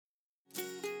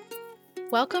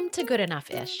Welcome to Good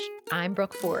Enough-ish. I'm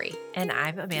Brooke Forey. And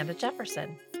I'm Amanda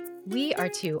Jefferson. We are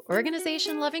two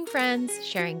organization-loving friends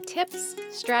sharing tips,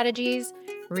 strategies,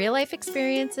 real-life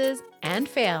experiences, and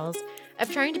fails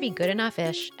of trying to be good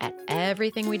enough-ish at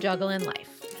everything we juggle in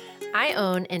life. I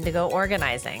own Indigo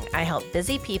Organizing. I help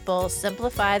busy people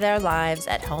simplify their lives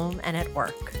at home and at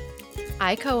work.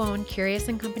 I co-own Curious &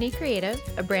 Company Creative,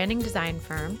 a branding design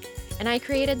firm, and I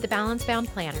created the Balance Bound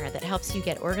Planner that helps you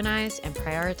get organized and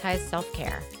prioritize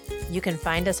self-care. You can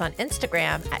find us on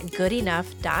Instagram at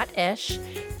goodenough.ish,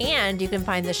 and you can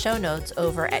find the show notes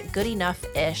over at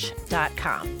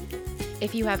goodenoughIsh.com.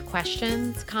 If you have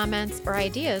questions, comments, or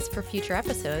ideas for future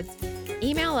episodes,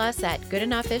 email us at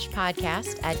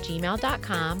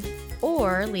goodenoughishpodcast@gmail.com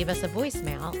or leave us a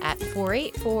voicemail at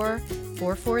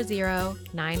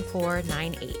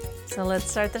 484-440-9498. So let's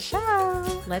start the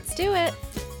show. Let's do it.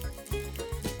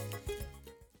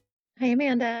 Hi,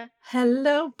 Amanda.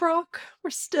 Hello, Brooke.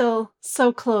 We're still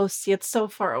so close, yet so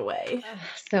far away.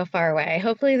 So far away.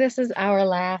 Hopefully this is our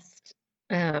last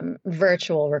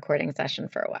virtual recording session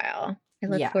for a while. I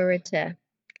look forward to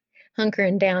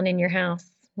hunkering down in your house,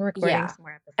 recording some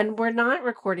more episodes. And we're not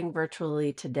recording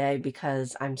virtually today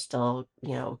because I'm still,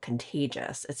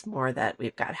 contagious. It's more that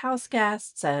we've got house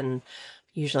guests, and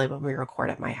usually when we record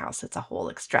at my house, it's a whole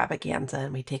extravaganza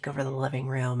and we take over the living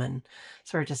room. And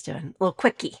so we're just doing a little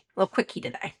quickie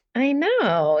today. I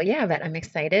know. Yeah, but I'm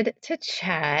excited to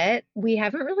chat. We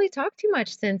haven't really talked too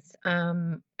much since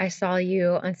I saw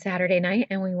you on Saturday night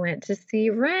and we went to see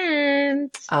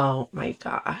Rent. Oh my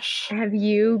gosh. Have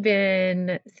you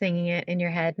been singing it in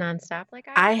your head nonstop like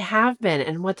I have been.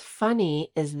 And what's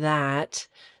funny is that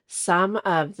some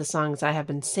of the songs I have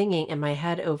been singing in my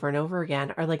head over and over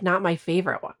again are like not my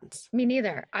favorite ones. Me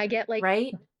neither. I get like,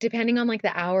 right? Depending on like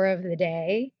the hour of the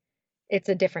day, it's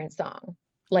a different song.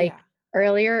 Like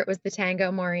earlier it was the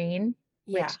Tango Maureen,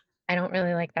 which I don't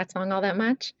really like that song all that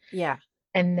much. Yeah.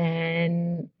 And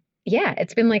then,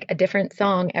 it's been like a different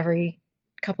song every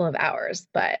couple of hours,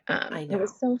 but it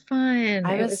was so fun.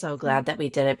 I was so glad that we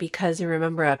did it because you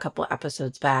remember a couple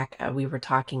episodes back, we were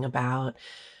talking about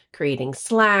creating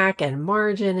slack and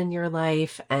margin in your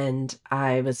life. And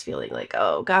I was feeling like,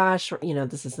 oh gosh,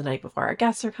 this is the night before our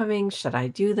guests are coming. Should I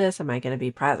do this? Am I going to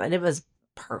be present? And it was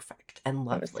perfect and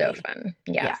lovely. It was so fun.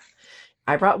 Yes. Yeah.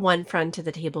 I brought one friend to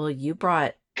the table. You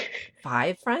brought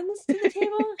 5 friends to the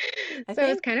table. So it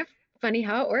was kind of funny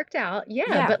how it worked out.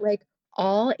 Yeah. But like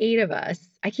all 8 of us,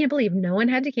 I can't believe no one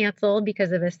had to cancel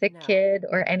because of a sick kid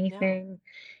or anything.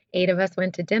 8 of us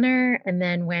went to dinner and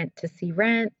then went to see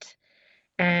Rent.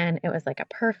 And it was like a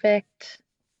perfect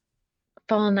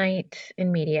fall night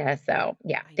in media. So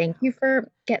thank you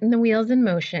for getting the wheels in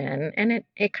motion. And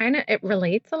it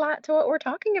relates a lot to what we're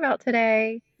talking about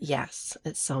today. Yes,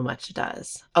 it so much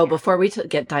does. Oh, before we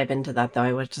dive into that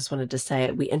though, I just wanted to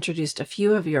say we introduced a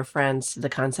few of your friends to the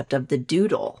concept of the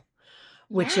doodle,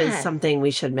 which is something we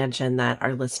should mention that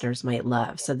our listeners might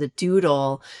love. So the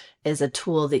doodle is a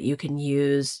tool that you can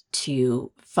use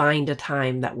to find a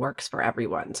time that works for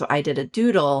everyone. So I did a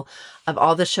doodle of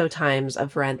all the show times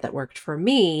of Rent that worked for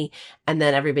me, and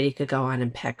then everybody could go on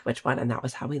and pick which one. And that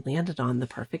was how we landed on the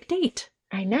perfect date.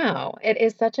 I know. It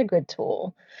is such a good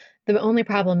tool. The only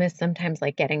problem is sometimes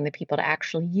like getting the people to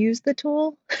actually use the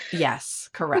tool. Yes,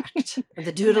 correct.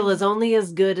 The doodle is only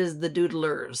as good as the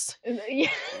doodlers.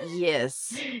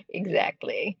 Yes.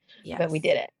 Exactly. Yes. But we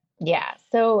did it. Yeah.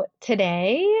 So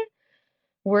today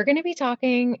we're going to be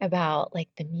talking about like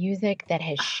the music that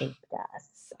has shaped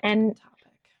us. And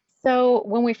so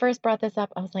when we first brought this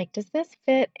up, I was like, does this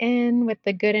fit in with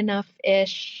the good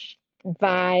enough-ish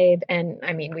vibe? And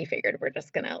I mean, we figured we're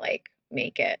just going to like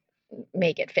make it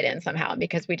fit in somehow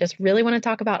because we just really want to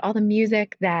talk about all the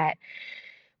music that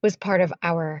was part of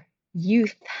our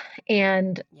youth.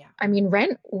 And I mean,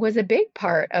 Rent was a big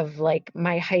part of like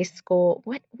my high school.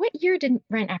 What year did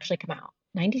Rent actually come out?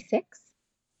 96?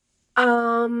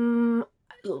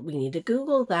 We need to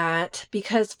Google that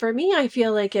because for me, I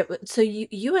feel like it. So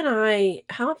you and I,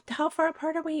 how far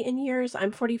apart are we in years?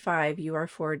 I'm 45. You are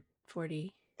 40.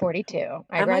 42.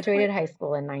 I graduated high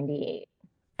school in 98.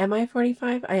 Am I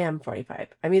 45? I am 45.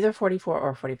 I'm either 44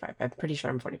 or 45. I'm pretty sure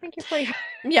I'm 45. I think you're 45.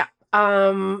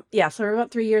 Yeah. So we're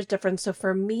about 3 years difference. So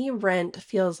for me, Rent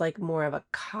feels like more of a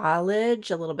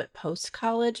little bit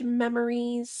post-college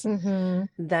memories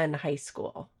than high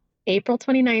school. April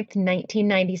 29th,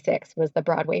 1996 was the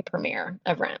Broadway premiere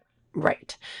of Rent.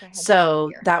 Right.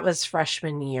 So that was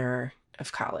freshman year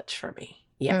of college for me.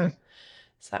 Yeah.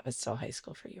 So that was still high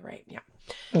school for you, right? Yeah.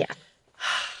 Yeah.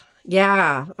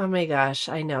 Yeah. Oh my gosh.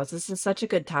 I know. This is such a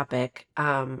good topic.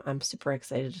 I'm super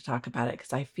excited to talk about it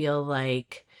because I feel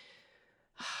like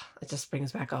It just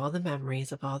brings back all the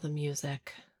memories of all the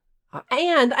music.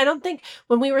 And I don't think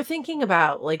when we were thinking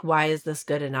about like, why is this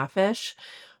good enough-ish?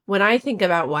 When I think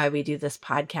about why we do this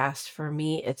podcast, for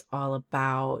me, it's all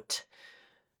about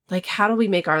like, how do we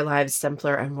make our lives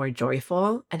simpler and more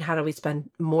joyful? And how do we spend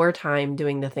more time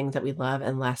doing the things that we love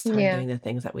and less time Yeah. doing the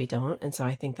things that we don't? And so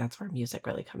I think that's where music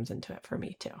really comes into it for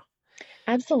me too.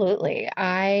 Absolutely.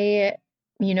 I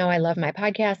love my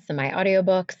podcasts and my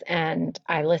audiobooks, and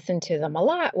I listen to them a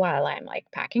lot while I'm like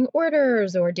packing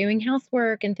orders or doing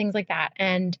housework and things like that.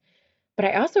 But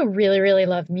I also really, really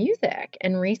love music.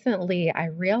 And recently I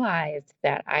realized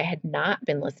that I had not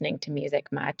been listening to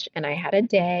music much. And I had a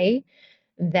day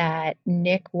that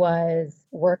Nick was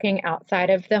working outside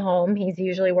of the home. He's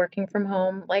usually working from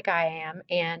home like I am.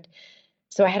 And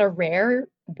so I had a rare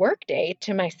work day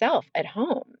to myself at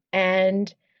home.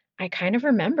 And I kind of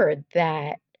remembered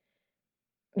that,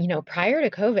 prior to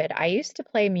COVID, I used to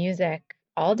play music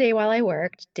all day while I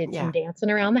worked, did some Yeah.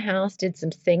 dancing around the house, did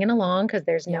some singing along because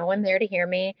there's Yeah. no one there to hear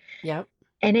me. Yep.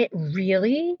 And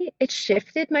it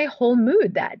shifted my whole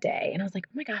mood that day. And I was like,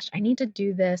 oh my gosh, I need to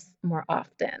do this more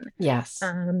often. Yes.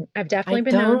 I've I definitely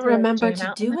been known don't to remember jam to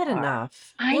out in the do it car.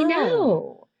 enough. I No.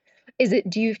 know.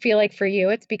 Do you feel like for you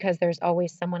it's because there's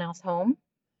always someone else home?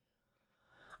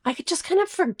 I could just kind of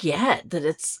forget that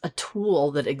it's a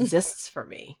tool that exists for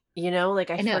me. Like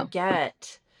I I know.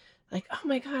 forget, like, oh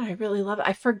my God, I really love it.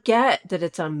 I forget that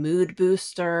it's a mood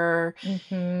booster.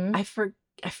 Hmm. I for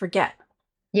I forget.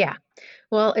 Yeah.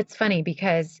 Well, it's funny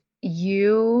because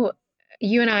you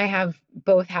and I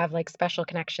both have like special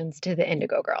connections to the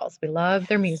Indigo Girls. We love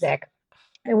their Yes. music.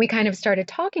 And we kind of started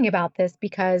talking about this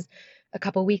because a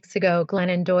couple weeks ago,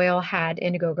 Glennon Doyle had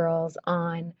Indigo Girls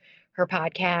on her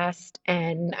podcast.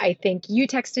 And I think you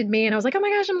texted me, and I was like, oh my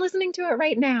gosh, I'm listening to it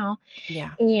right now.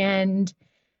 Yeah. And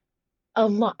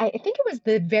I think it was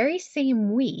the very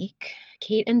same week,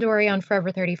 Kate and Dory on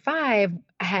Forever 35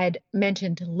 had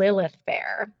mentioned Lilith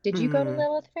Fair. Did you go to Mm.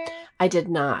 Lilith Fair? I did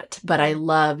not, but I Yeah.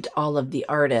 loved all of the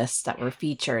artists that were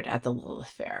featured at the Lilith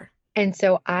Fair. And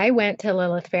so I went to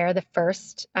Lilith Fair the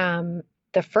first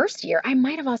year. I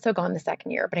might have also gone the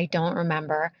second year, but I don't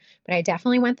remember. But I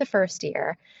definitely went the first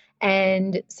year.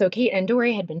 And so Kate and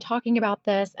Dory had been talking about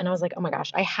this, and I was like, oh my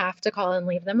gosh, I have to call and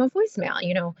leave them a voicemail.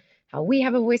 You know how we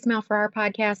have a voicemail for our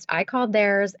podcast. I called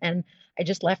theirs, and I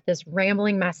just left this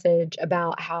rambling message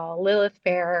about how Lilith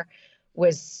Fair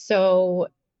was so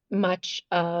much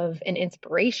of an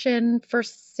inspiration for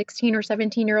 16 or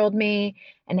 17-year-old me,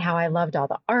 and how I loved all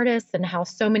the artists and how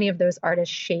so many of those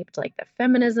artists shaped like the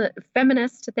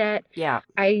feminist that Yeah.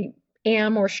 I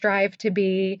am or strive to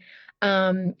be.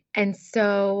 And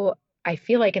so I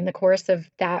feel like in the course of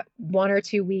that 1 or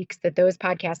 2 weeks that those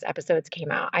podcast episodes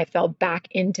came out, I fell back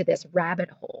into this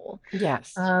rabbit hole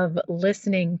Yes. of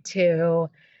listening to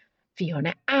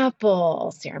Fiona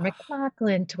Apple, Sarah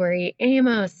McLachlan, Tori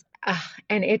Amos.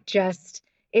 And it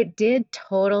did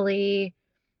totally,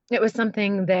 it was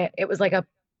something that it was like a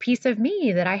piece of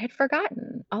me that I had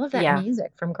forgotten, all of that Yeah.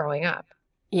 music from growing up.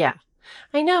 Yeah.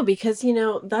 I know because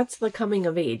that's the coming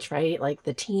of age, right? Like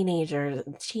the teenage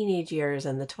years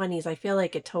and the 20s. I feel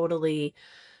like it totally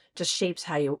just shapes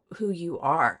who you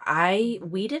are.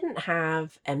 We didn't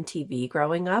have MTV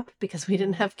growing up because we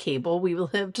didn't have cable. We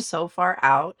lived so far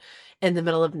out in the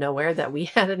middle of nowhere that we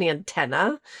had an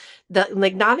antenna,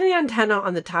 like not an antenna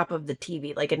on the top of the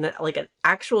TV, like an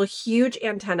actual huge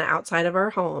antenna outside of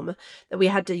our home that we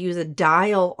had to use a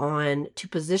dial on to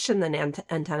position the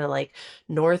antenna like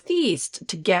northeast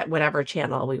to get whatever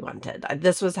channel we wanted.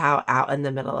 This was how out in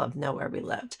the middle of nowhere we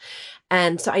lived.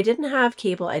 And so I didn't have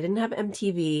cable, I didn't have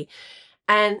MTV.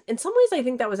 And in some ways, I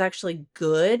think that was actually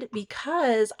good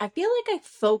because I feel like I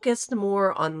focused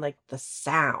more on like the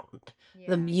sound,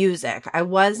 the music. I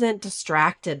wasn't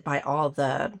distracted by all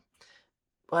the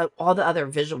other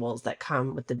visuals that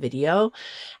come with the video.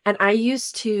 And I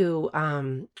used to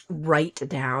write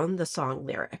down the song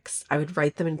lyrics. I would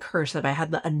write them in cursive. I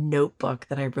had a notebook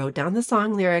that I wrote down the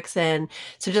song lyrics in.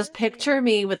 So just picture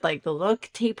me with like the little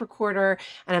tape recorder,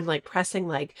 and I'm like pressing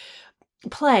like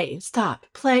play, stop,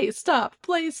 play, stop,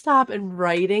 play, stop, and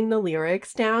writing the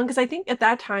lyrics down. Because I think at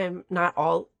that time, not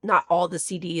all the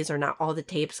CDs or not all the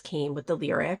tapes came with the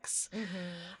lyrics. Mm-hmm.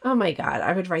 Oh my God,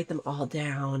 I would write them all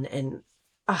down and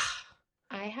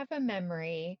I have a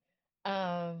memory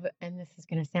of, and this is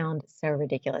going to sound so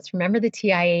ridiculous. Remember the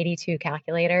TI-82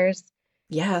 calculators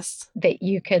yes. that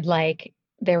you could like,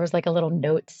 there was like a little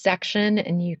notes section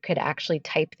and you could actually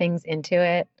type things into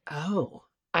it? Oh.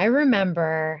 I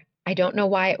remember, I don't know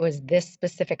why it was this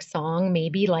specific song.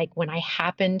 Maybe like when I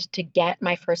happened to get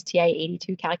my first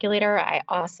TI-82 calculator, I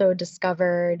also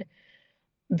discovered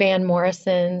Van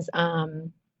Morrison's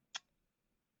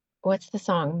what's the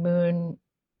song?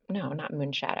 No, not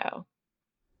Moon Shadow.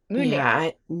 Moon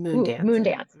Dance. Moon Ooh, Dance. Moon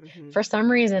Yeah. Dance. For some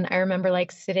reason, I remember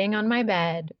like sitting on my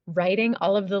bed, writing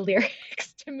all of the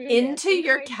lyrics to Moon Dance Into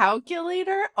your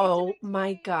calculator? into Oh my my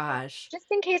tiny notebook, gosh. just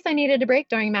in case I needed a break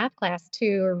during math class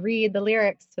to read the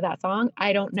lyrics to that song.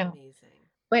 I don't That's know. amazing.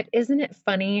 But isn't it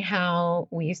funny how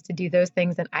we used to do those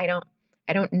things and I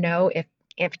don't know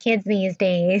if kids these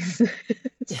days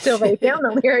still write down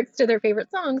the lyrics to their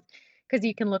favorite songs because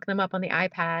you can look them up on the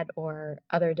iPad or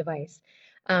other device.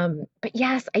 But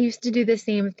yes, I used to do the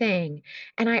same thing.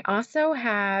 And I also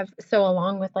have, so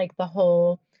along with like the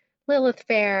whole Lilith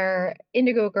Fair,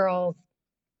 Indigo Girls,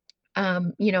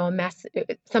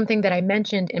 something that I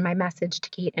mentioned in my message to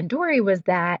Kate and Dory was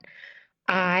that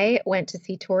I went to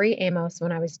see Tori Amos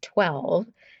when I was 12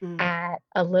 at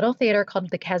a little theater called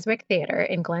the Keswick Theater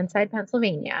in Glenside,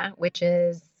 Pennsylvania, which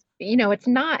is, it's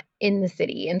not in the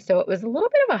city. And so it was a little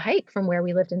bit of a hike from where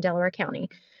we lived in Delaware County.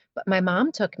 But my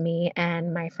mom took me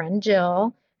and my friend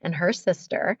Jill and her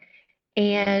sister.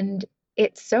 And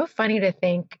it's so funny to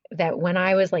think that when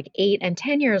I was like 8 and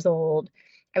 10 years old,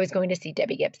 I was going to see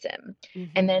Debbie Gibson.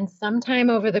 And then sometime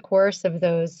over the course of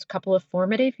those couple of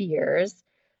formative years,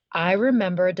 I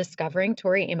remember discovering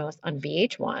Tori Amos on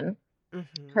VH1,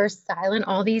 her Silent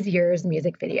All These Years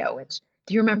music video, which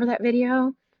do you remember that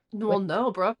video? Well, With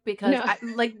no, Brooke, because no. I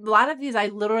like a lot of these I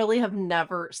literally have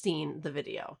never seen the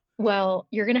video. Well,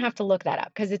 you're gonna have to look that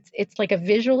up because it's like a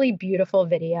visually beautiful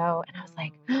video. And I was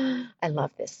like, Mm. I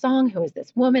love this song. Who is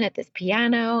this woman at this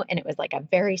piano? And it was like a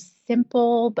very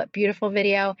simple but beautiful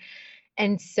video.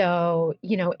 And so,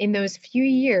 in those few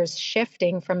years,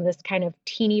 shifting from this kind of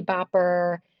teeny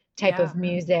bopper type of Yeah.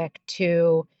 music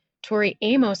to Tori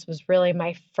Amos was really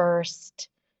my first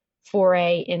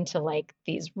foray into like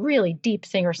these really deep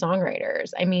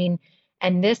singer-songwriters. I mean,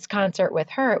 and this concert with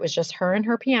her, it was just her and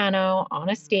her piano on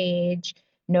a stage,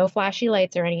 no flashy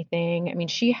lights or anything. I mean,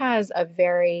 she has a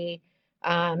very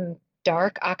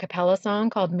dark a cappella song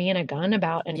called Me and a Gun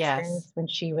about an Yes. experience when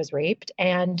she was raped.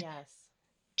 And Yes.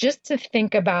 just to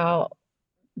think about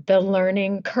the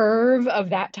learning curve of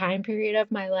that time period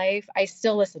of my life, I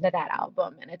still listen to that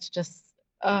album and it's just,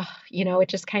 it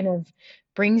just kind of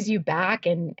brings you back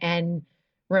and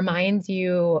reminds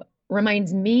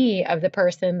me of the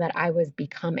person that I was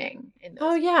becoming in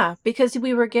Oh those yeah, because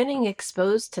we were getting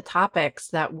exposed to topics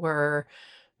that were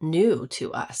new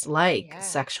to us, like years.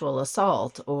 sexual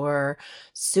assault or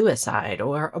suicide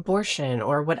or abortion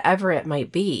or whatever it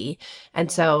might be. And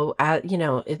Yeah. so,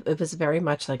 it was very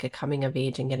much like a coming of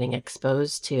age and getting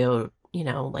exposed to,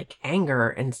 like anger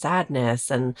and sadness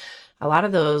and a lot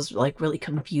of those like really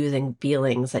confusing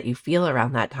feelings that you feel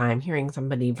around that time, hearing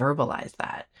somebody verbalize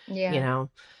that, you Yeah. know?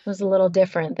 It was a little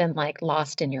different than like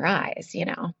Lost in Your Eyes.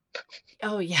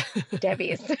 Oh, yeah.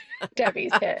 Debbie's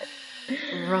Debbie's hit.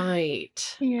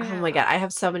 Right. Oh my Yeah. god, I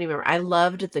have so many I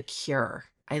loved The Cure.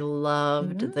 I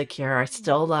loved The Cure. I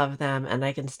still Mm. love them, and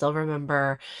I can still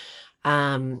remember,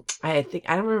 I think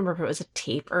I don't remember if it was a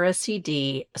tape or a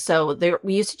CD. So there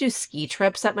we used to do ski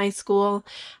trips at my school,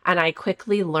 and I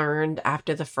quickly learned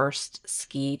after the first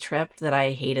ski trip that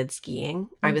I hated skiing.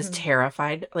 I was Mhm.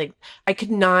 terrified. Like, I could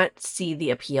not see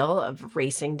the appeal of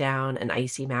racing down an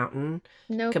icy mountain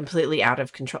Nope. completely out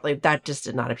of control. Like, that just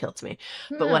did not appeal to me.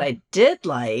 But what No. I did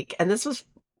like, and this was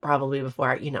probably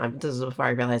before, this was before I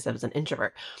realized I was an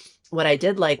introvert. What I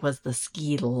did like was the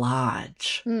ski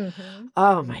lodge. Mhm.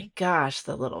 Oh my Mhm. gosh,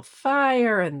 the little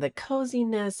fire and the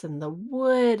coziness and the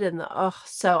wood and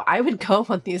so I would go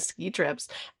on these ski trips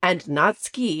and not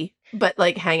ski, but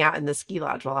like hang out in the ski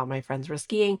lodge while all my friends were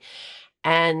skiing.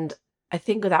 And I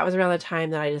think that was around the time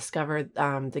that I discovered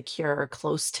The Cure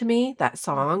Close to Me, that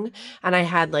song. Mhm. And I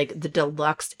had like the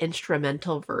deluxe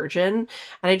instrumental version.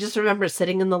 And I just remember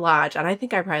sitting in the lodge, and I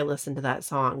think I probably listened to that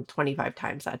song 25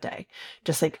 times that day,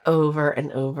 just like over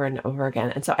and over and over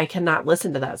again. And so I cannot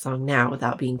listen to that song now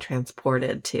without being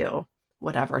transported to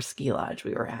whatever ski lodge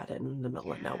we were at in the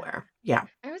middle of Yeah. nowhere. Yeah.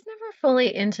 I was never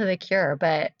fully into The Cure,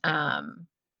 but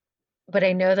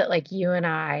I know that like you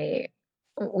and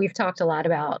we've talked a lot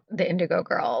about the Indigo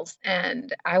Girls,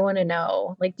 and I want to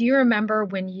know, like, do you remember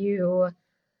when you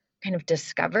kind of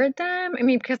discovered them? I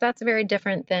mean, because that's very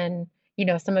different than,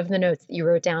 some of the notes that you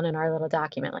wrote down in our little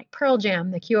document, like Pearl Jam,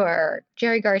 The Cure,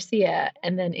 Jerry Garcia,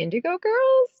 and then Indigo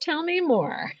Girls. Tell me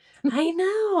more. I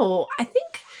know. I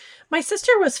think my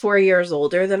sister was 4 years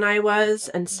older than I was,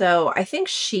 and so I think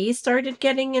she started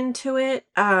getting into it.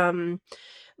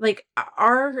 Like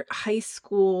our high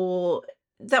school,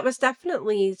 that was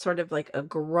definitely sort of like a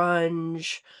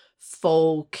grunge,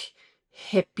 folk,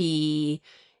 hippie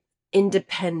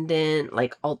independent,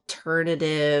 like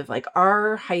alternative, like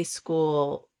our high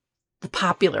school, the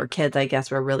popular kids, I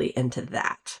guess, were really into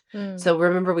that. So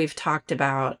remember we've talked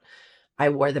about I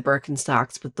wore the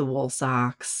Birkenstocks with the wool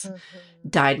socks,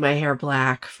 dyed my hair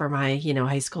black for my,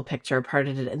 high school picture,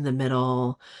 parted it in the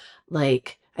middle.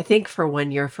 Like, I think for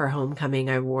 1 year for homecoming,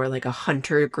 I wore like a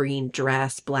hunter green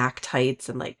dress, black tights,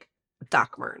 and like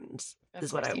Doc Martens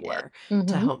is what I wore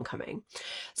to homecoming.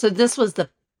 So this was the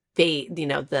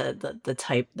the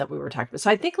type that we were talking about. So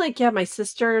I think like, yeah, my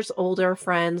sister's older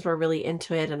friends were really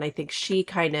into it. And I think she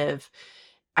kind of,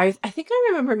 I think I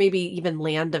remember maybe even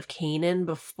Land of Canaan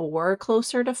before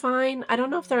Closer to Fine. I don't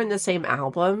know if they're in the same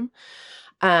album.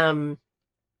 Um,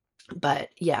 but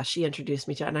yeah, she introduced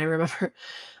me to it. And I remember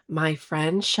my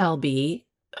friend Shelby,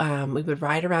 we would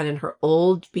ride around in her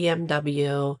old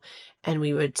BMW and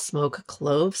we would smoke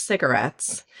clove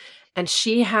cigarettes. And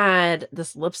she had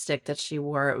this lipstick that she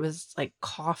wore. It was like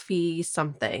coffee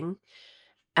something.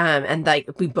 And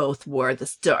like we both wore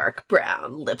this dark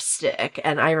brown lipstick.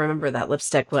 And I remember that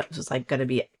lipstick was like going to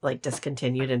be like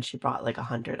discontinued and she bought like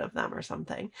 100 of them or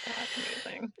something. That's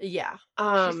amazing. Yeah.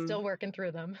 She's still working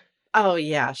through them. Oh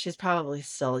yeah, she's probably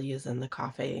still using the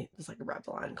coffee. It was like a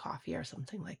Revlon coffee or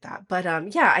something like that. But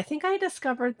yeah, I think I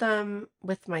discovered them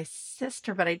with my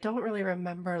sister, but I don't really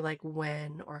remember like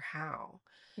when or how.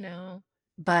 No.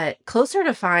 But Closer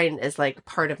to Fine is like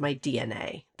part of my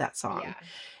DNA, that song. Yeah.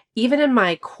 Even in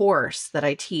my course that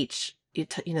I teach,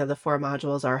 the 4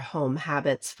 modules are home,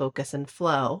 habits, focus, and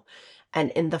flow. And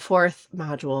in the 4th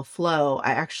module, flow,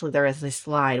 there is a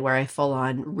slide where I full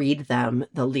on read them,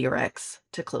 the lyrics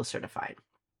to Closer to Fine.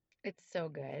 It's so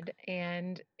good.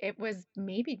 And it was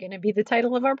maybe going to be the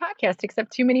title of our podcast,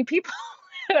 except too many people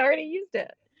had already used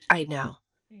it. I know.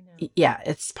 Yeah,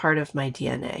 it's part of my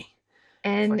DNA.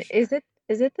 And sure.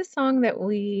 Is it the song that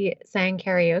we sang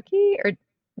karaoke, or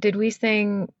did we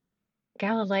sing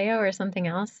Galileo or something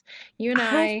else? You and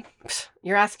I.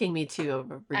 You're asking me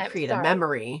to recreate a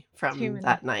memory from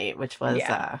that night, which was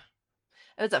it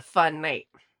was a fun night.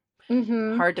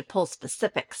 Hard to pull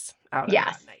specifics out of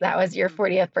that night. That was your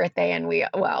 40th birthday, and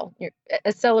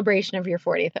a celebration of your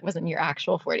 40th. It wasn't your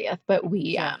actual 40th, but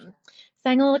we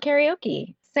sang a little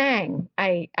karaoke.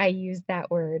 I used that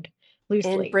word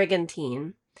loosely. In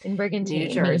Brigantine, New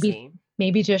Jersey.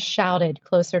 Maybe just shouted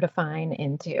Closer to Fine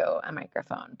into a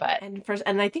microphone, but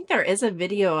and I think there is a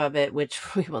video of it,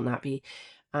 which we will not be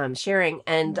sharing.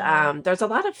 And there's a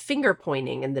lot of finger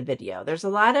pointing in the video. There's a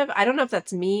lot of, I don't know if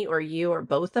that's me or you or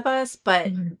both of us,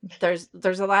 but there's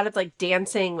a lot of like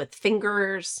dancing with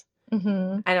fingers.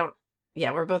 We're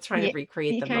both trying to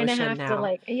recreate the motion now. You kind of have to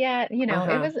like,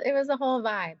 it was a whole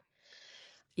vibe.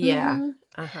 Yeah.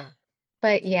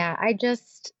 But yeah,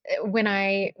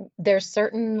 there's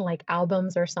certain like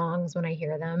albums or songs when I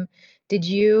hear them. Did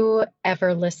you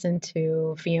ever listen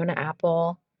to Fiona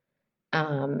Apple?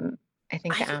 I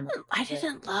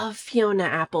didn't love Fiona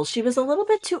Apple. She was a little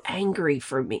bit too angry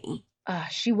for me.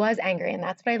 She was angry, and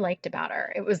that's what I liked about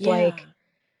her. It was like,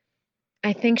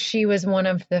 I think she was one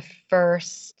of the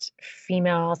first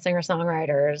female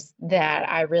singer-songwriters that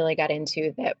I really got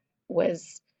into that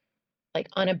was like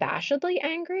unabashedly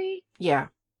angry. Yeah.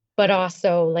 But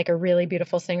also like a really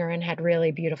beautiful singer and had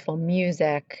really beautiful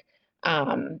music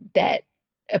that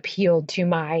appealed to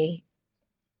my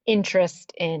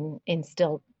interest in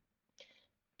still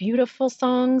beautiful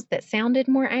songs that sounded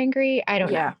more angry. I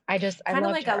don't know. I kind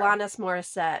of like her. Alanis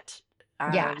Morissette.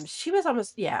 She was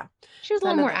almost she was a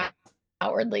little more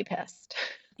outwardly pissed.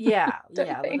 Yeah.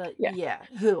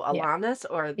 Who? Alanis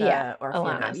or the or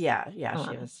Alanis. Fiona? Yeah.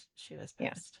 Alanis. She was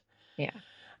pissed. Yeah.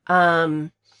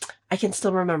 I can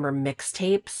still remember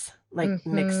mixtapes, like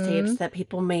mixtapes that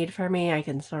people made for me. I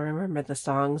can still remember the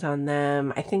songs on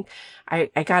them. I think I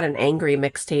got an angry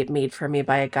mixtape made for me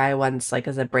by a guy once, like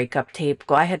as a breakup tape.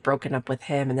 I had broken up with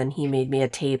him and then he made me a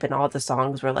tape and all the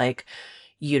songs were like,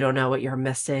 you don't know what you're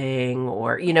missing,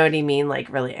 or you know what I mean? Like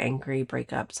really angry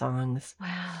breakup songs.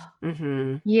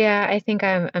 Wow. Yeah, I think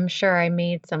I'm sure I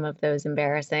made some of those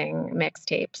embarrassing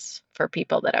mixtapes for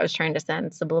people that I was trying to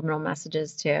send subliminal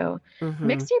messages to.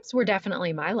 Mixtapes were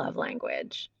definitely my love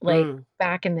language. Like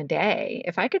back in the day,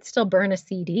 if I could still burn a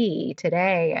CD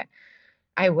today,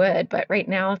 I would, but right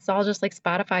now it's all just like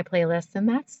Spotify playlists, and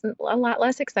that's a lot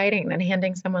less exciting than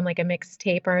handing someone like a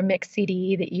mixtape or a mix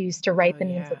CD that you used to write the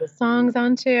names of the songs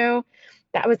onto.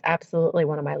 That was absolutely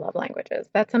one of my love languages.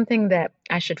 That's something that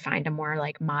I should find a more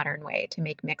like modern way to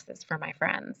make mixes for my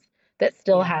friends that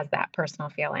still has that personal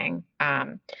feeling.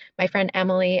 My friend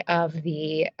Emily of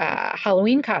the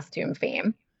Halloween costume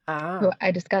fame, who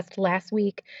I discussed last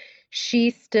week, she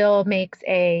still makes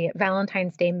a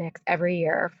Valentine's Day mix every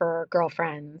year for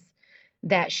girlfriends.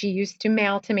 that she used to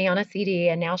mail to me on a CD,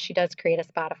 and now she does create a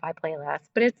Spotify playlist.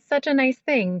 But it's such a nice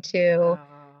thing to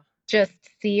just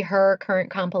see her current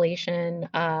compilation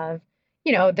of,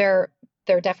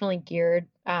 they're definitely geared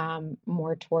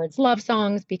more towards love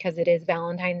songs because it is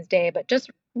Valentine's Day, but just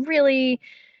really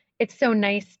it's so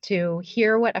nice to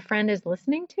hear what a friend is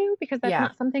listening to because that's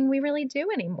not something we really do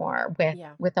anymore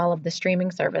with all of the streaming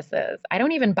services. I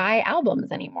don't even buy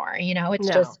albums anymore, it's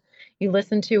just you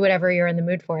listen to whatever you're in the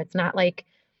mood for. It's not like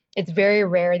it's very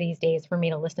rare these days for me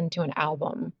to listen to an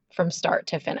album from start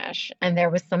to finish. And there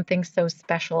was something so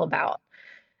special about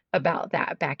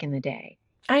that back in the day.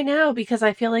 I know, because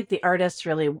I feel like the artist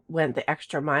really went the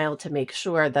extra mile to make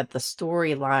sure that the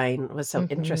storyline was so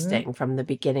interesting from the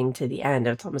beginning to the end.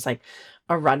 It's almost like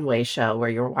a runway show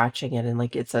where you're watching it and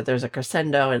like there's a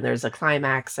crescendo and there's a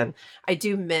climax. And I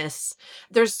do miss,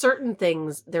 there's certain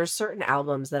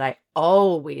albums that I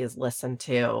always listen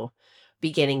to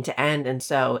beginning to end. And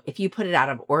so if you put it out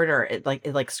of order, it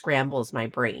like scrambles my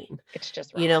brain. It's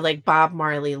just wrong. Like Bob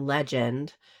Marley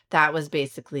Legend. That was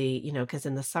basically, because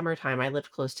in the summertime, I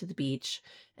lived close to the beach.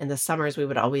 In the summers, we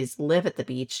would always live at the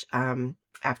beach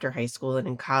after high school and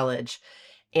in college.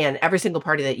 And every single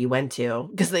party that you went to,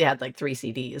 because they had like 3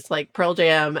 CDs, like Pearl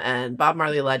Jam and Bob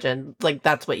Marley Legend, like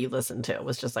that's what you listened to. It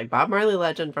was just like Bob Marley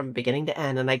Legend from beginning to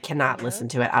end. And I cannot listen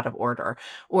to it out of order.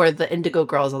 Or the Indigo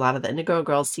Girls, a lot of the Indigo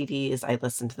Girls CDs, I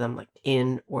listen to them like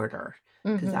in order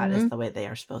because that is the way they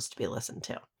are supposed to be listened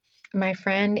to. My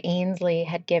friend Ainsley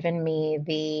had given me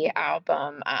the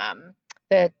album,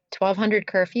 the 1200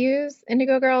 Curfews,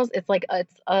 Indigo Girls. It's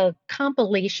a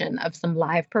compilation of some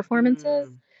live performances.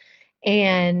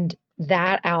 And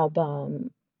that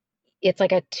album, it's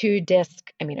like a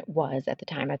 2-disc, I mean, it was at the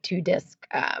time a 2-disc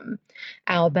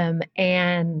album.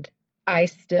 And I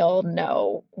still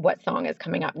know what song is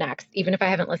coming up next, even if I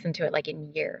haven't listened to it like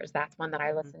in years. That's one that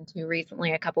I listened to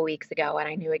recently a couple weeks ago, and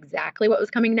I knew exactly what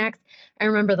was coming next. I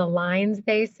remember the lines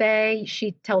they say.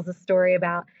 She tells a story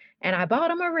about, and I bought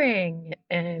him a ring,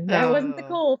 and that wasn't the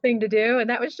cool thing to do,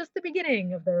 and that was just the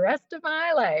beginning of the rest of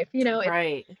my life.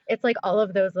 Right. It's like all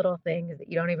of those little things that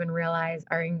you don't even realize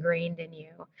are ingrained in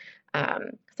you.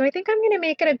 So I think I'm going to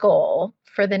make it a goal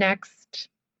for the next,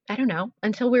 I don't know,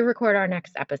 until we record our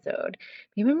next episode.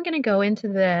 Maybe I'm going to go into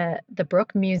the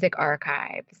Brook Music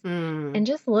Archives and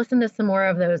just listen to some more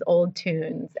of those old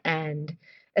tunes, and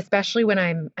especially when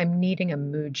I'm needing a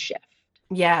mood shift.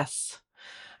 Yes.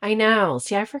 I know.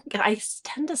 See, I forget. I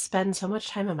tend to spend so much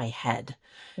time in my head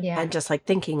and just like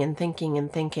thinking and thinking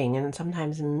and thinking. And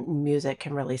sometimes music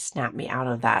can really snap me out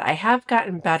of that. I have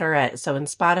gotten better at, so in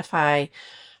Spotify,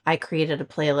 I created a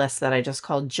playlist that I just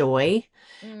called Joy.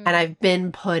 And I've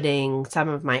been putting some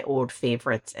of my old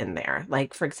favorites in there.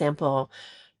 Like, for example,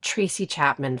 Tracy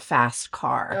Chapman, Fast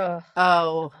Car.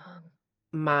 Oh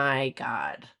my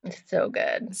God. It's so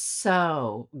good.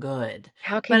 So good.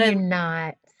 How can you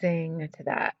not sing to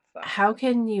that song? How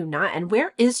can you not? And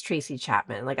where is Tracy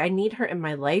Chapman? Like, I need her in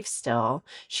my life still.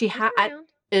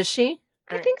 Is she?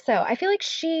 I think so. I feel like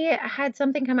she had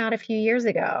something come out a few years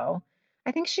ago.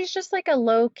 I think she's just like a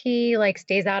low key, like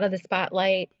stays out of the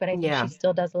spotlight, but I think she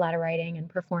still does a lot of writing and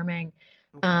performing.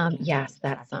 Yes,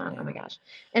 that song. Oh my gosh.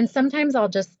 And sometimes I'll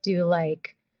just do I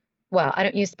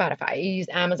don't use Spotify. I use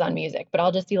Amazon Music, but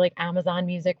I'll just do like Amazon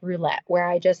Music roulette where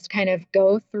I just kind of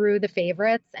go through the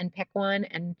favorites and pick one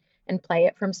and play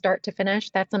it from start to finish.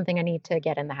 That's something I need to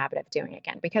get in the habit of doing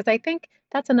again, because I think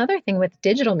that's another thing with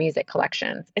digital music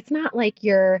collections. It's not like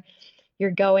you're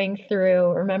going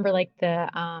through, remember like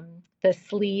the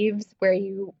sleeves where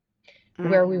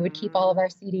we would keep all of our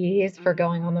CDs for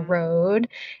going on the road.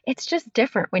 It's just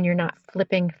different when you're not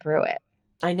flipping through it.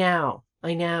 I know.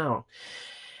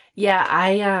 Yeah,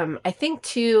 I think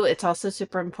too, it's also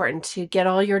super important to get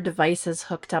all your devices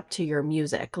hooked up to your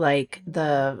music, like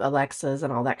the Alexas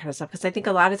and all that kind of stuff. Because I think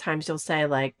a lot of times you'll say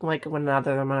like one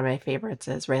of my favorites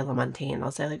is Ray LaMontagne.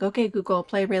 I'll say like, okay, Google,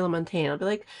 play Ray LaMontagne. I'll be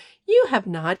like, you have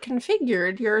not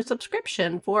configured your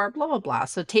subscription for blah, blah, blah.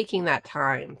 So taking that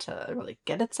time to really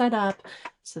get it set up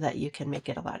so that you can make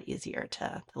it a lot easier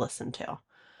to listen to.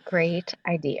 Great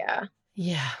idea.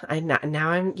 Yeah, now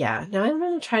I'm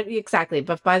going to try exactly.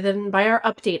 But by our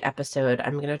update episode,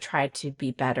 I'm going to try to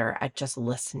be better at just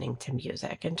listening to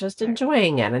music and just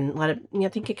enjoying it and let it, I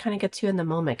think it kind of gets you in the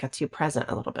moment, gets you present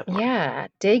a little bit more. Yeah.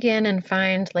 Dig in and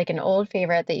find like an old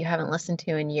favorite that you haven't listened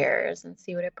to in years and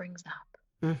see what it brings up.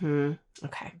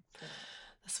 Okay.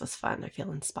 This was fun. I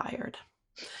feel inspired.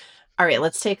 All right,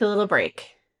 let's take a little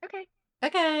break.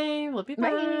 Okay. We'll be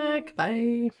back.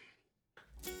 Bye.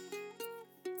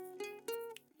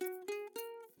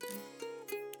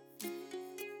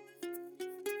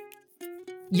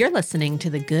 You're listening to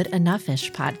the Good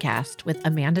Enough-ish podcast with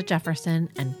Amanda Jefferson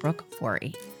and Brooke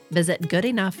Forey. Visit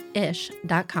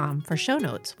goodenoughIsh.com for show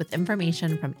notes with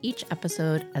information from each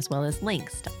episode, as well as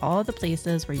links to all the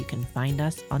places where you can find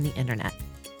us on the internet.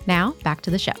 Now, back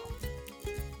to the show.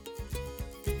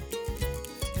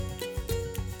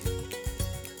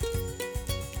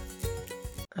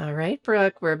 All right,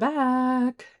 Brooke, we're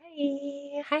back.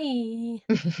 Hi.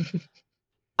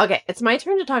 Okay, it's my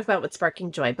turn to talk about what's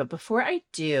sparking joy, but before I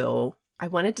do, I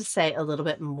wanted to say a little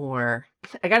bit more.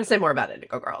 I got to say more about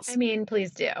Indigo Girls. I mean, please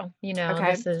do.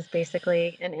 Okay. This is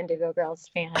basically an Indigo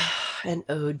Girls fan. An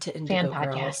ode to Indigo Girls.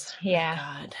 Podcast. Yeah.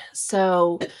 Oh, God.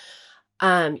 So,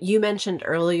 you mentioned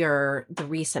earlier the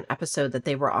recent episode that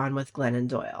they were on with Glennon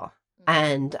Doyle.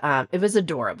 And it was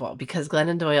adorable because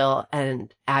Glennon Doyle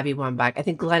and Abby Wambach, I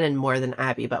think Glennon more than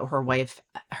Abby, but her wife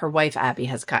Abby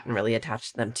has gotten really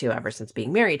attached to them too ever since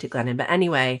being married to Glennon. But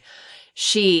anyway,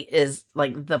 she is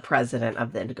like the president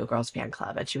of the Indigo Girls fan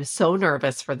club. And she was so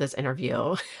nervous for this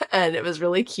interview and it was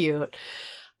really cute.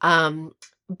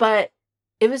 But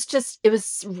it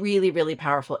was really, really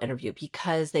powerful interview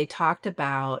because they talked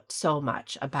about so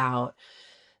much about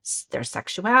their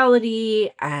sexuality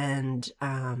and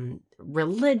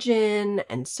religion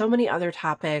and so many other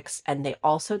topics. And they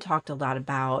also talked a lot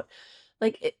about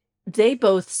they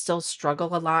both still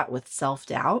struggle a lot with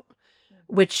self-doubt,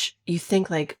 which you think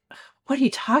like, what are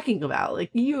you talking about? Like,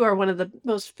 you are one of the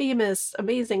most famous,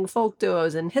 amazing folk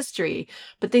duos in history,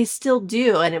 but they still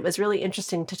do. And it was really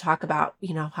interesting to talk about,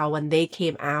 how when they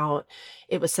came out,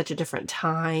 it was such a different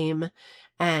time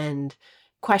and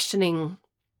questioning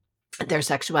their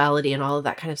sexuality and all of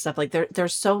that kind of stuff. Like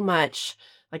there's so much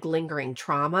like lingering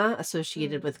trauma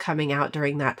associated with coming out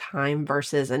during that time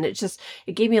and it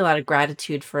gave me a lot of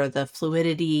gratitude for the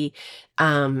fluidity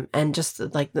and just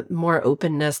like the more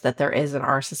openness that there is in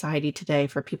our society today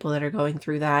for people that are going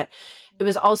through that. It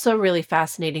was also really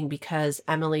fascinating because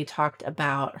Emily talked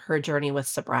about her journey with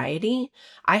sobriety.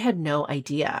 I had no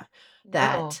idea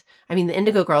that, the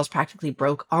Indigo Girls practically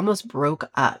almost broke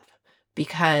up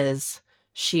because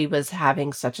she was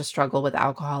having such a struggle with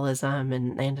alcoholism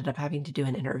and they ended up having to do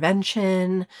an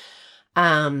intervention.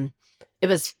 It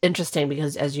was interesting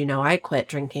because, as you know, I quit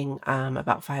drinking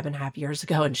about 5.5 years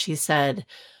ago. And she said,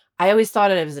 I always thought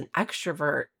I was an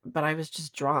extrovert, but I was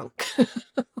just drunk.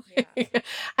 Yeah.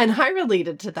 And I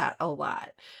related to that a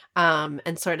lot.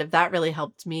 And sort of that really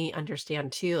helped me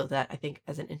understand too, that I think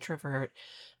as an introvert,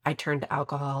 I turned to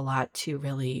alcohol a lot to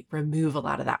really remove a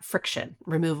lot of that friction,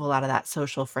 remove a lot of that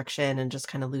social friction and just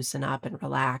kind of loosen up and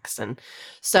relax. And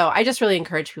so I just really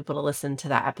encourage people to listen to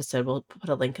that episode. We'll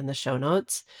put a link in the show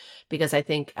notes because I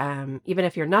think even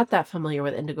if you're not that familiar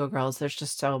with Indigo Girls, there's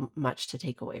just so much to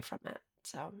take away from it.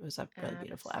 So it was a really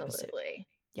beautiful episode.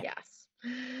 Yeah. Yes.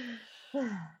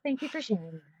 Thank you for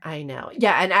sharing. I know.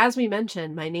 Yeah. And as we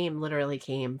mentioned, my name literally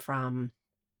came from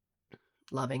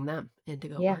loving them.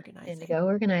 Indigo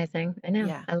Organizing. I know.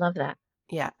 Yeah. I love that.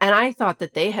 Yeah. And I thought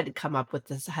that they had come up with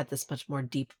had this much more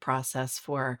deep process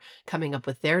for coming up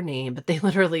with their name, but they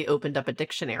literally opened up a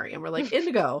dictionary and were like,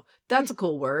 Indigo, that's a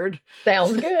cool word.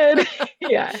 Sounds good.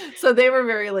 Yeah. So they were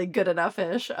very good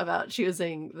enough-ish about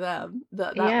choosing that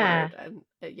word. And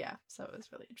so it was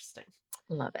really interesting.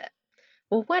 Love it.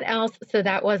 Well, what else? So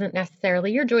that wasn't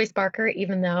necessarily your joy sparker,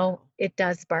 even though it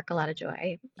does spark a lot of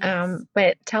joy. Yes.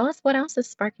 But tell us what else is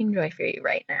sparking joy for you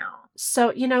right now.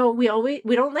 So, we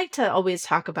don't like to always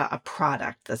talk about a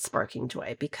product that's sparking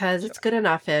joy because it's good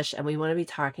enough-ish and we want to be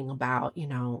talking about,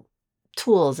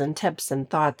 tools and tips and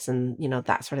thoughts and,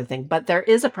 that sort of thing. But there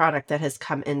is a product that has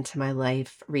come into my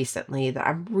life recently that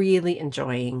I'm really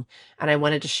enjoying and I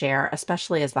wanted to share,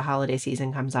 especially as the holiday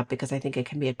season comes up, because I think it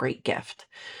can be a great gift.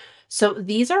 So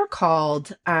these are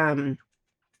called I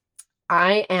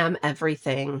Am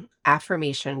Everything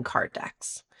Affirmation Card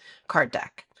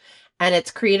Deck. And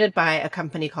it's created by a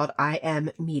company called I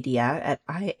Am Media at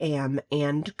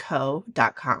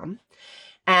iamandco.com.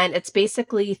 And it's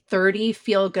basically 30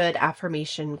 feel-good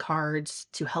affirmation cards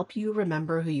to help you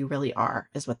remember who you really are,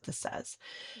 is what this says.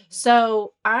 Mm-hmm.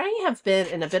 So I have been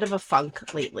in a bit of a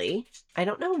funk lately. I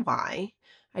don't know why.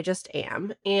 I just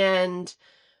am. And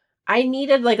I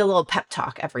needed a little pep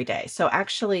talk every day. So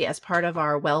actually, as part of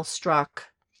our Well-Struck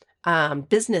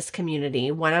business community,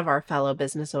 one of our fellow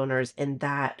business owners in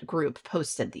that group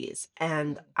posted these,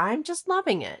 and I'm just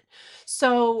loving it.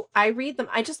 So I read them.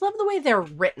 I just love the way they're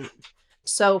written.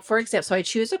 So for example, I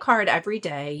choose a card every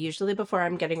day, usually before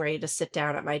I'm getting ready to sit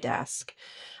down at my desk.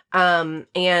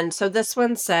 And so this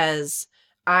one says,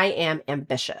 I am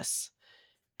ambitious.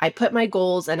 I put my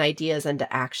goals and ideas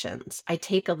into actions. I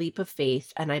take a leap of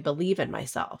faith and I believe in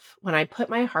myself. When I put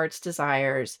my heart's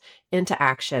desires into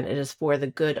action, it is for the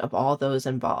good of all those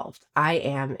involved. I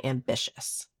am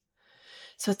ambitious.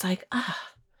 So it's like,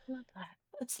 Love that.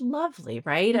 it's lovely,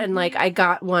 right? And like I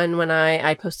got one when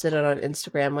I posted it on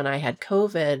Instagram when I had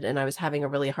COVID and I was having a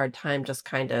really hard time just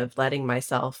kind of letting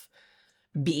myself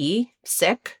be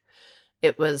sick.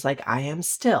 It was like, I am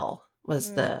still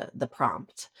was the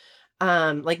prompt.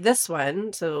 Like this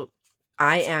one, so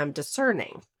I am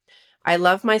discerning. I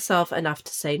love myself enough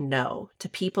to say no to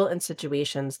people and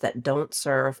situations that don't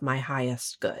serve my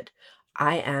highest good.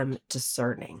 I am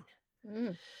discerning.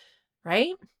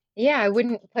 Right? Yeah, I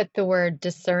wouldn't put the word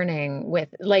discerning with,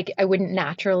 like, I wouldn't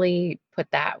naturally put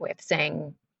that with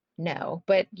saying no.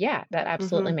 But yeah, that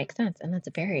absolutely makes sense. And that's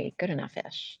a very good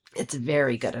enough-ish. It's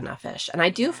very good enough-ish. And I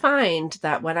do find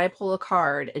that when I pull a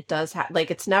card, it does have, like,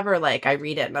 it's never like I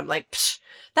read it and I'm like, psh,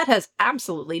 that has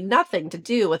absolutely nothing to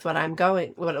do with what I'm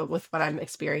with what I'm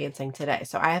experiencing today.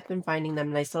 So I have been finding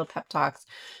them nice little pep talks.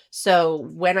 So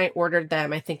when I ordered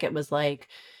them, I think it was like,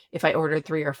 if I ordered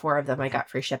 3 or 4 of them, I got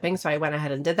free shipping. So I went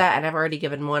ahead and did that. And I've already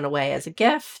given one away as a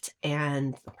gift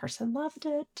and the person loved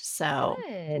it. So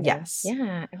Good. yes.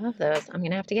 Yeah, I love those. I'm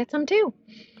going to have to get some too.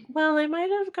 Well, I might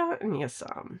have gotten you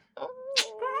some. Oh,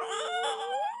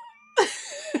 I was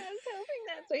hoping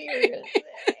that's what you were going to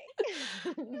say.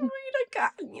 I might have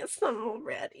gotten you some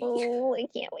already. Oh, I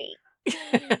can't wait.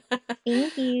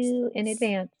 Thank you in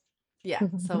advance. Yeah,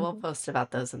 so we'll post about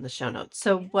those in the show notes.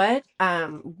 So what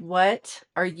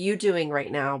are you doing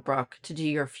right now, Brooke, to do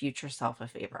your future self a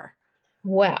favor?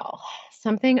 Well,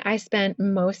 something I spent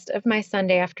most of my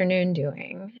Sunday afternoon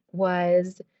doing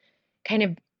was kind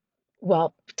of,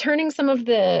 well, turning some of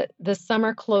the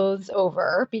summer clothes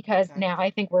over because now I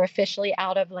think we're officially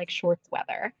out of like shorts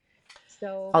weather.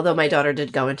 So although my daughter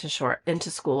did go into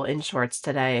school in shorts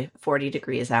today, 40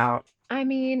 degrees out. I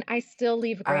mean, I still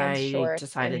leave Grant's shorts in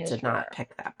decided his to drawer. not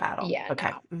pick that battle. Yeah,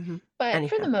 Okay. no. But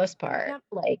for the most part,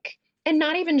 like, and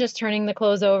not even just turning the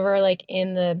clothes over like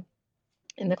in the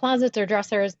closets or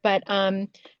dressers, but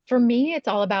for me, it's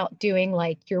all about doing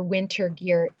like your winter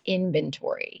gear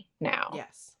inventory now.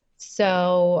 Yes.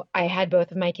 So I had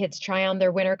both of my kids try on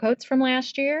their winter coats from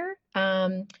last year.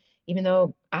 Even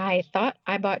though I thought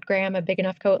I bought Graham a big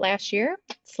enough coat last year,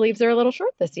 sleeves are a little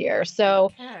short this year.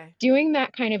 So doing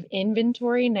that kind of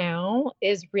inventory now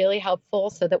is really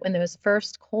helpful so that when those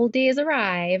first cold days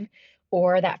arrive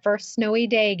or that first snowy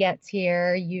day gets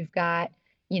here, you've got,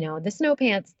 the snow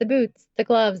pants, the boots, the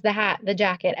gloves, the hat, the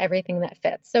jacket, everything that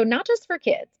fits. So not just for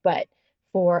kids, but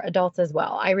for adults as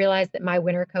well. I realized that my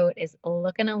winter coat is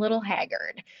looking a little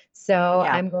haggard. So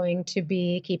I'm going to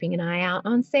be keeping an eye out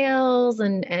on sales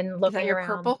and looking your around.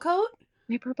 Purple coat?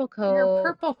 My purple coat. Your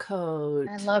purple coat.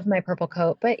 I love my purple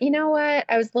coat. But you know what?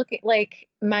 I was looking, like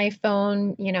my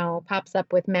phone, pops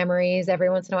up with memories every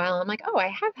once in a while. I'm like, oh, I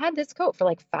have had this coat for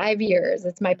like 5 years.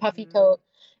 It's my puffy coat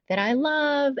that I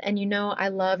love. And I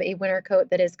love a winter coat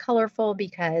that is colorful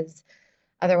because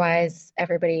otherwise,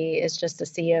 everybody is just a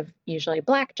sea of usually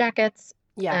black jackets.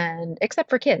 Yeah. And except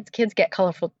for kids. Kids get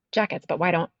colorful jackets, but why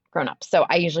don't grown-ups? So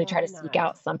I usually try to seek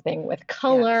out something with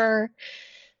color.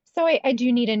 Yes. So I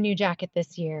do need a new jacket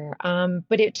this year.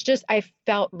 But it's just, I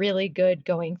felt really good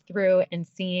going through and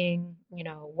seeing,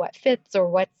 what fits or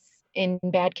what's in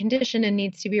bad condition and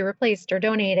needs to be replaced or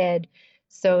donated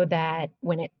so that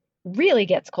when it really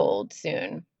gets cold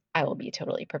soon, I will be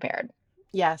totally prepared.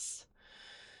 Yes.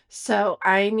 So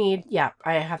I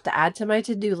have to add to my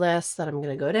to-do list that I'm going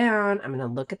to go down. I'm going to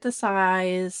look at the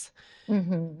size.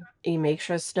 You make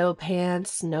sure snow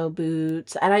pants, snow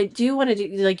boots. And I do want to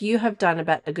do, like, you have done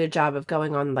a good job of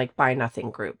going on like buy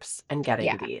nothing groups and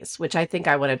getting these, which I think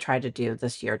I want to try to do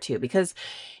this year too, because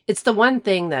it's the one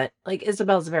thing that, like,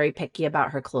 Isabel's very picky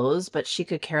about her clothes, but she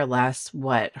could care less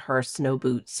what her snow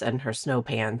boots and her snow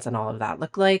pants and all of that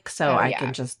look like. So I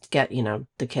can just get,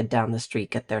 the kid down the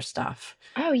street, get their stuff.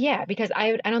 Oh yeah, because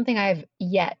I don't think I've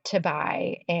yet to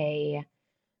buy a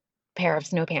pair of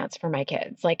snow pants for my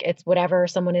kids. Like it's whatever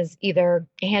someone is either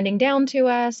handing down to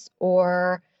us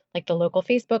or like the local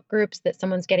Facebook groups that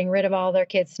someone's getting rid of all their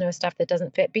kids' snow stuff that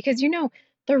doesn't fit because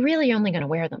they're really only going to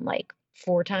wear them like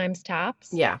 4 times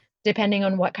tops. Yeah. Depending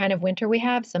on what kind of winter we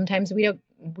have. Sometimes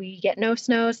we get no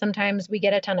snow, sometimes we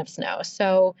get a ton of snow.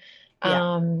 So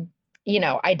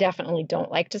I definitely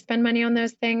don't like to spend money on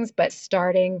those things, but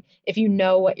starting, if you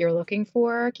know what you're looking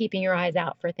for, keeping your eyes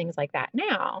out for things like that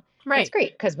now, it's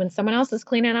great because when someone else is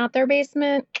cleaning out their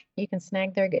basement, you can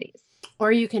snag their goodies.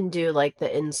 Or you can do like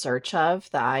the in search of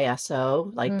the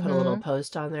ISO, like put a little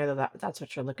post on there that's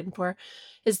what you're looking for.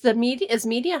 Is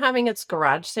media having its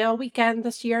garage sale weekend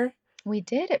this year? We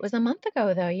did. It was a month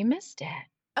ago though. You missed it.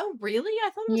 Oh, really?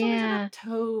 I thought it was always in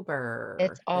October.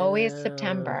 It's always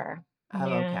September.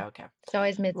 Okay. It's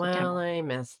always mid-September. Well, I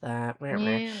missed that.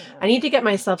 Yeah. I need to get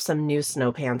myself some new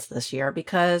snow pants this year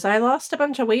because I lost a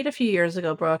bunch of weight a few years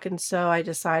ago, Brooke. And so I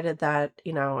decided that,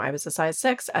 I was a size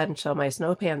 6 and so my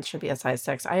snow pants should be a size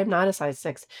 6. I am not a size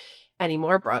 6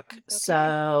 anymore, Brooke. Okay.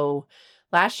 So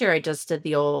last year I just did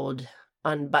the old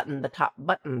unbutton the top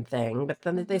button thing, but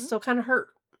then they still kind of hurt.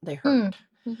 They hurt.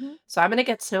 So I'm going to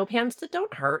get snow pants that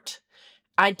don't hurt.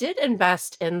 I did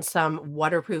invest in some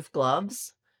waterproof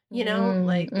gloves.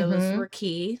 Those were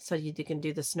key. So you can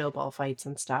do the snowball fights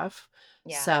and stuff.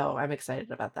 Yeah. So I'm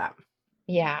excited about that.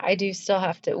 Yeah, I do still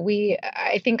have to.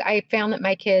 I think I found that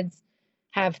my kids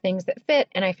have things that fit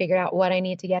and I figured out what I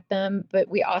need to get them. But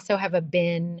we also have a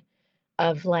bin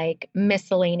of like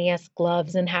miscellaneous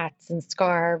gloves and hats and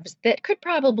scarves that could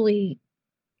probably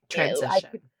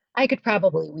transition. I could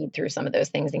probably weed through some of those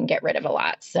things and get rid of a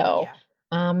lot. So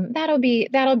that'll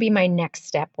be my next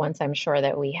step once I'm sure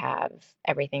that we have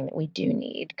everything that we do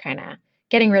need, kind of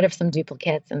getting rid of some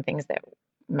duplicates and things that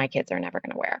my kids are never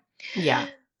going to wear. Yeah.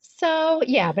 So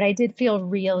yeah, but I did feel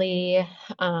really,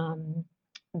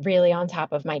 really on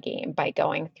top of my game by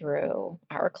going through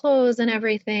our clothes and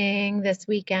everything this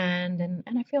weekend. And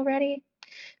I feel ready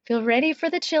for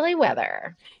the chilly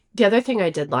weather. The other thing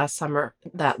I did last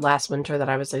winter that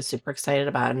I was super excited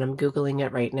about, and I'm Googling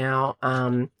it right now.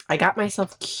 I got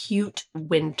myself cute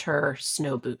winter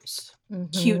snow boots.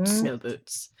 Cute snow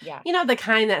boots. Yeah. The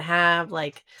kind that have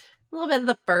like a little bit of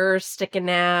the fur sticking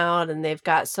out, and they've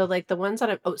got, so like the ones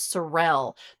that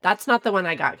Sorel. That's not the one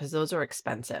I got because those are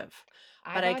expensive.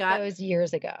 I got those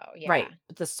years ago. Yeah. Right.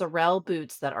 The Sorel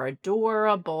boots that are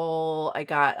adorable. I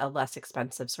got a less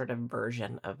expensive sort of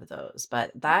version of those. But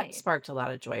that sparked a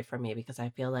lot of joy for me because I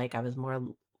feel like I was more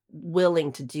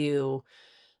willing to do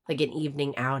like an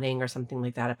evening outing or something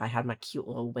like that if I had my cute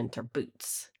little winter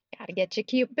boots. Gotta get you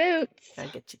cute boots.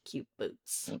 Cute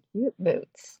boots. Cute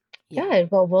boots. Yeah. Good.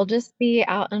 Well, we'll just be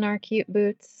out in our cute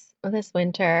boots this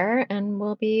winter and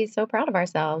we'll be so proud of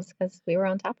ourselves because we were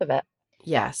on top of it.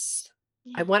 Yes.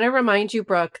 I want to remind you,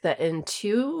 Brooke, that in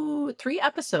 3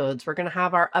 episodes, we're going to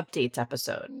have our updates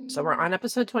episode. So we're on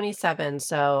episode 27.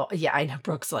 So yeah, I know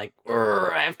Brooke's like,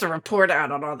 I have to report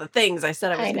out on all the things I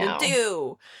said I was going to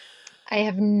do. I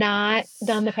have not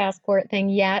done the passport thing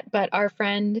yet, but our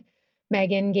friend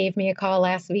Megan gave me a call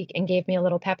last week and gave me a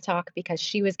little pep talk because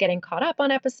she was getting caught up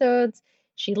on episodes.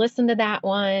 She listened to that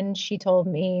one. She told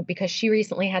me because she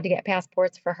recently had to get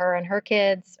passports for her and her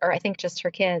kids, or I think just her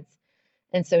kids.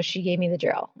 And so she gave me the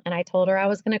drill and I told her I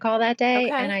was going to call that day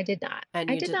and I did not.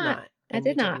 And I did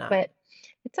not. But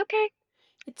it's okay.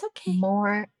 It's okay.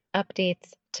 More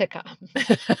updates to come.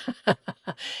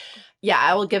 Yeah,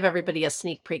 I will give everybody a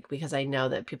sneak peek because I know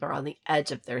that people are on the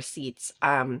edge of their seats.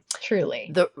 Truly.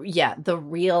 The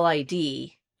Real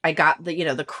ID. I got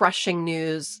the crushing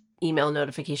news email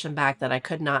notification back that I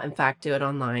could not in fact do it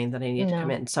online, that I need to come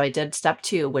in. So I did step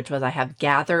 2, which was I have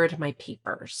gathered my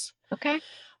papers. Okay.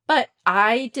 But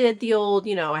I did the old,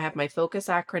 I have my focus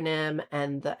acronym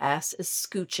and the S is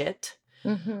scooch it.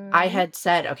 I had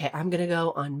said, okay, I'm going to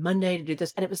go on Monday to do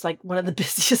this. And it was like one of the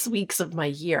busiest weeks of my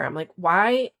year. I'm like,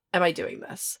 why am I doing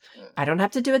this? I don't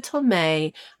have to do it till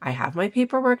May. I have my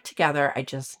paperwork together. I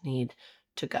just need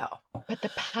to go. But the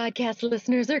podcast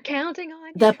listeners are counting on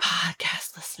you. The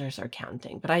podcast listeners are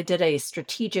counting. But I did a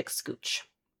strategic scooch.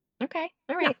 Okay.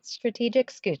 All right. Yeah. Strategic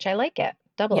scooch. I like it.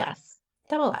 Double S.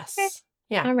 Double S. Okay.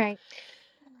 Yeah. All right.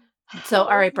 So,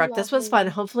 all right, Brooke, this was fun.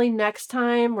 Hopefully next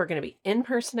time we're going to be in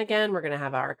person again. We're going to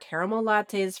have our caramel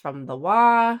lattes from the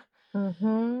WA.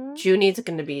 Junie's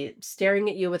going to be staring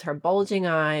at you with her bulging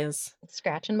eyes.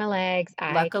 Scratching my legs.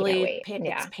 Luckily,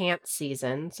 it's pants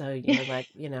season. So,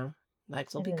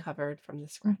 legs will be covered from the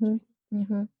scratching.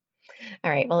 All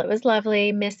right. Well, it was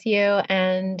lovely. Miss you.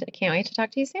 And I can't wait to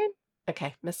talk to you soon.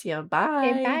 Okay. Miss you. Bye.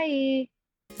 Okay, bye.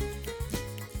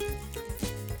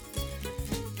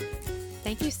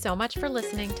 Thank you so much for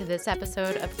listening to this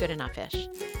episode of Good Enough-ish.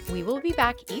 We will be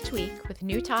back each week with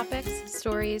new topics,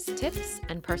 stories, tips,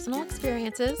 and personal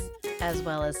experiences, as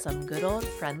well as some good old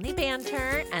friendly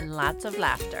banter and lots of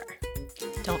laughter.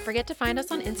 Don't forget to find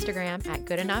us on Instagram at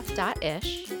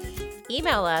goodenoughh.ish.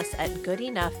 Email us at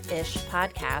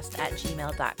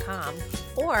goodenoughishpodcast@gmail.com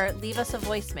or leave us a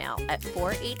voicemail at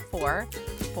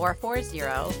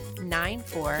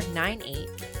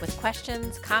 484-440-9498 with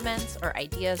questions, comments, or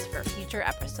ideas for future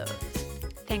episodes.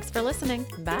 Thanks for listening.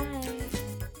 Bye.